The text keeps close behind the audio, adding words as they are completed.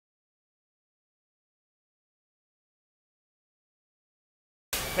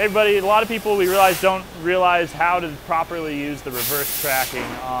Hey everybody, a lot of people don't realize how to properly use the reverse tracking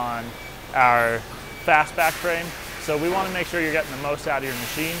on our FastBack frame. So we want to make sure you're getting the most out of your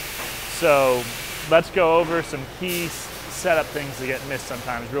machine. So let's go over some key setup things that get missed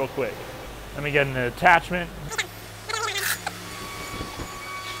sometimes real quick. Let me get an attachment.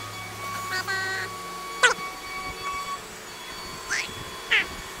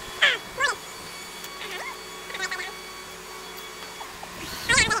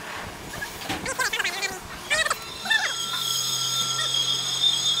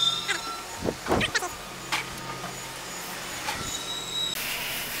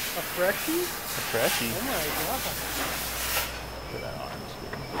 A freshie? A freshie? Oh my god. Put that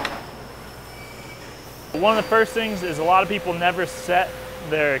on. One of the first things is a lot of people never set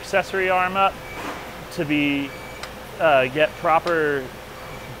their accessory arm up to get proper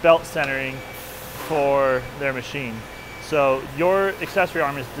belt centering for their machine. So your accessory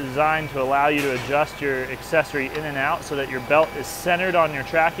arm is designed to allow you to adjust your accessory in and out so that your belt is centered on your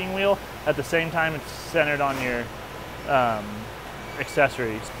tracking wheel at the same time it's centered on your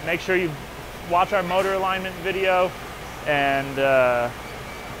accessories. Make sure you watch our motor alignment video, and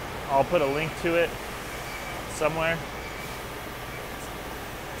I'll put a link to it somewhere.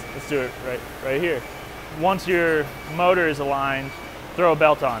 Let's do it right here. Once your motor is aligned, throw a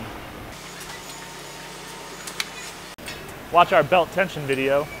belt on. Watch our belt tension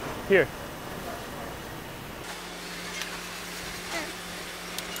video here.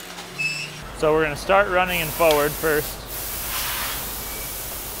 So we're going to start running and forward first.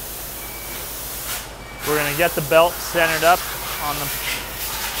 We're going to get the belt centered up on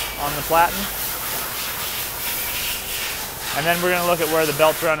the platen. And then we're going to look at where the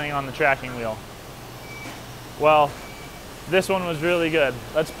belt's running on the tracking wheel. Well, this one was really good.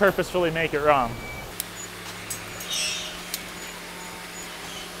 Let's purposefully make it wrong.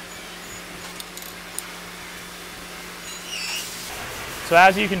 So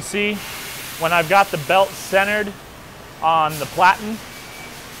as you can see, when I've got the belt centered on the platen,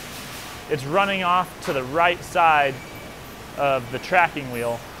 it's running off to the right side of the tracking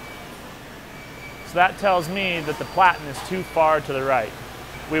wheel. So that tells me that the platen is too far to the right.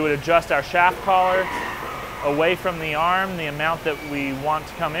 We would adjust our shaft collar away from the arm, the amount that we want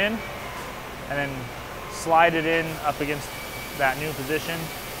to come in, and then slide it in up against that new position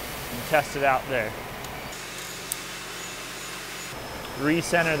and test it out there.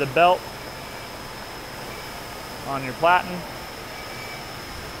 Recenter the belt on your platen.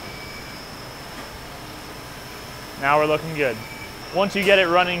 Now we're looking good. Once you get it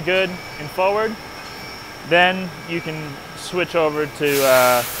running good and forward, then you can switch over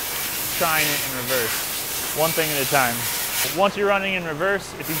to trying it in reverse, one thing at a time. Once you're running in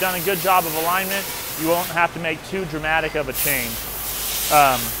reverse, if you've done a good job of alignment, you won't have to make too dramatic of a change.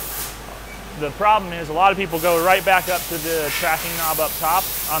 The problem is a lot of people go right back up to the tracking knob up top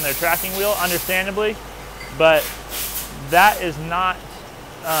on their tracking wheel, understandably, but that is not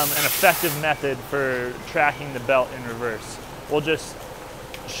an effective method for tracking the belt in reverse. We'll just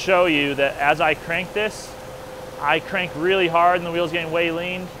show you that as I crank this, I crank really hard and the wheel's getting way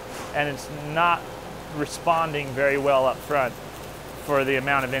lean, and it's not responding very well up front for the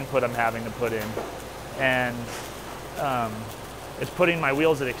amount of input I'm having to put in. And it's putting my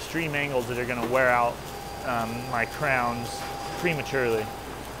wheels at extreme angles that are going to wear out my crowns prematurely.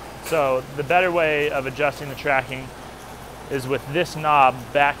 So the better way of adjusting the tracking is with this knob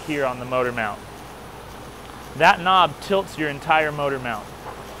back here on the motor mount. That knob tilts your entire motor mount.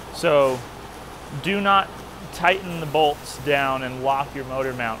 So do not tighten the bolts down and lock your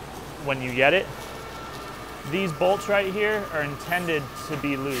motor mount when you get it. These bolts right here are intended to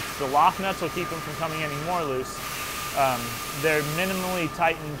be loose. The lock nuts will keep them from coming any more loose. They're minimally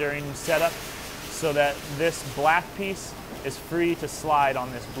tightened during setup so that this black piece is free to slide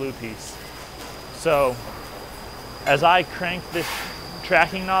on this blue piece. So as I crank this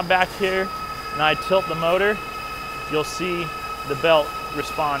tracking knob back here and I tilt the motor, you'll see the belt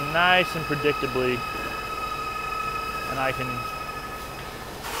respond nice and predictably, and I can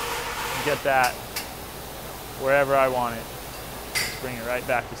get that wherever I want it. Just bring it right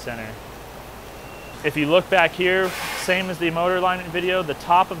back to center. If you look back here, same as the motor alignment video, the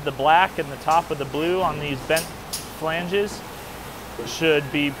top of the black and the top of the blue on these bent flanges should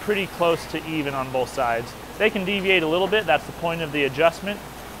be pretty close to even on both sides. They can deviate a little bit, that's the point of the adjustment.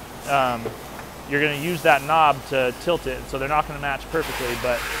 You're going to use that knob to tilt it, so they're not going to match perfectly,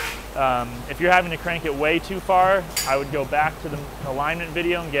 but if you're having to crank it way too far, I would go back to the alignment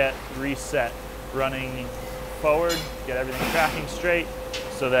video and get reset, running forward, get everything tracking straight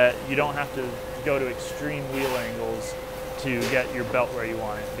so that you don't have to go to extreme wheel angles to get your belt where you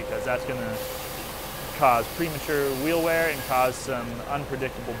want it, because that's going to cause premature wheel wear and cause some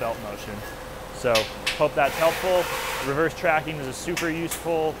unpredictable belt motion. So hope that's helpful. Reverse tracking is a super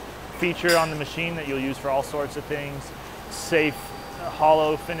useful feature on the machine that you'll use for all sorts of things. Safe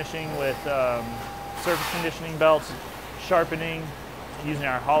hollow finishing with surface conditioning belts, sharpening, using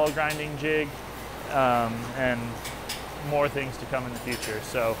our hollow grinding jig, and more things to come in the future.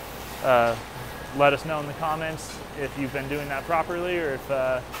 So let us know in the comments if you've been doing that properly, or if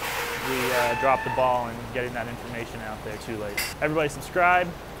we dropped the ball in getting that information out there too late. Everybody subscribe,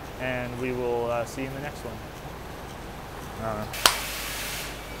 and we will see you in the next one.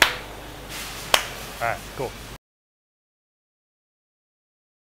 All right, cool.